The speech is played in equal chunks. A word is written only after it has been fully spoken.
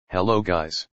Hello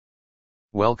guys.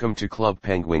 Welcome to Club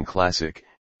Penguin Classic.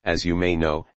 As you may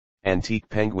know, Antique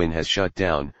Penguin has shut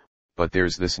down, but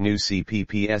there's this new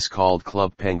CPPS called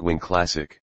Club Penguin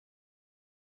Classic.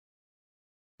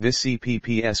 This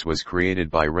CPPS was created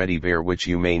by Ready Bear, which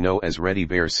you may know as Ready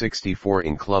Bear 64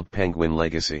 in Club Penguin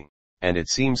Legacy, and it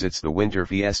seems it's the Winter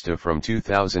Fiesta from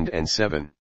 2007.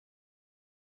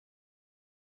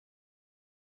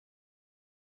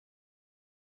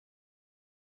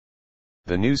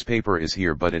 The newspaper is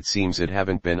here, but it seems it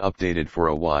haven't been updated for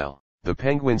a while. The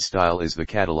penguin style is the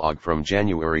catalog from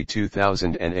January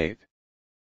 2008.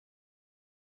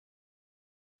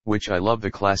 Which I love the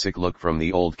classic look from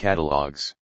the old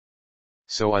catalogs.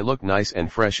 So I look nice and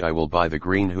fresh, I will buy the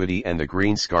green hoodie and the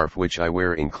green scarf which I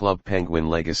wear in Club Penguin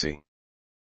Legacy.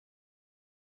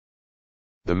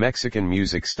 The Mexican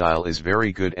music style is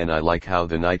very good, and I like how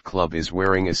the nightclub is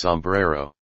wearing a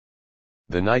sombrero.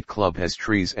 The nightclub has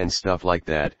trees and stuff like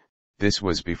that. This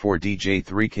was before DJ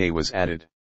 3K was added.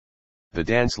 The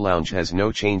dance lounge has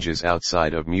no changes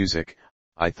outside of music.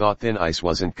 I thought Thin Ice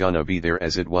wasn't gonna be there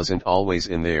as it wasn't always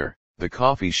in there. The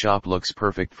coffee shop looks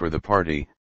perfect for the party,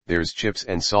 there's chips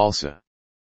and salsa.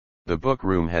 The book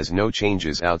room has no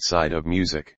changes outside of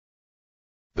music.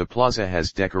 The plaza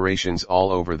has decorations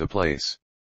all over the place.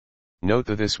 Note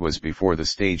that this was before the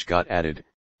stage got added,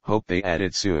 hope they add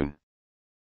it soon.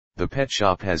 The pet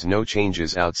shop has no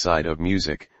changes outside of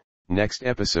music. Next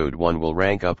episode 1 will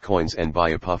rank up coins and buy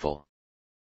a puffle.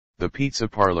 The pizza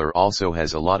parlor also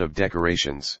has a lot of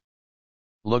decorations.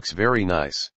 Looks very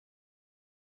nice.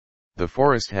 The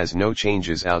forest has no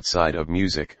changes outside of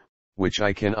music, which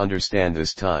I can understand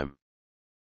this time.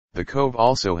 The cove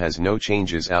also has no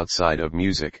changes outside of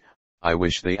music. I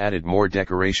wish they added more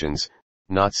decorations,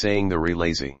 not saying they're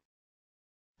lazy.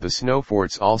 The snow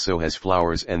forts also has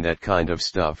flowers and that kind of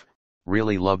stuff.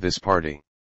 Really love this party.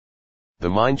 The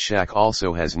Mine Shack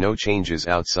also has no changes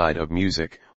outside of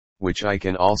music, which I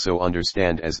can also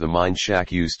understand as the Mine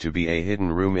Shack used to be a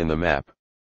hidden room in the map.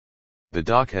 The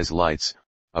dock has lights,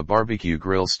 a barbecue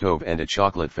grill stove and a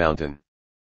chocolate fountain.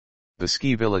 The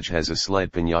ski village has a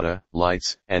sled piñata,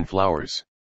 lights, and flowers.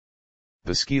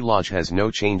 The ski lodge has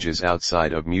no changes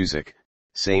outside of music,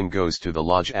 same goes to the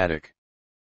lodge attic.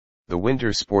 The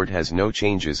winter sport has no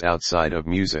changes outside of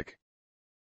music.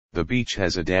 The beach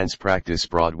has a dance practice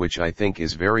broad which I think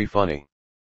is very funny.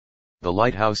 The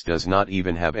lighthouse does not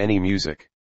even have any music.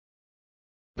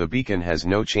 The beacon has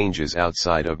no changes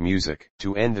outside of music.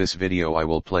 To end this video I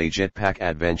will play Jetpack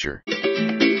Adventure.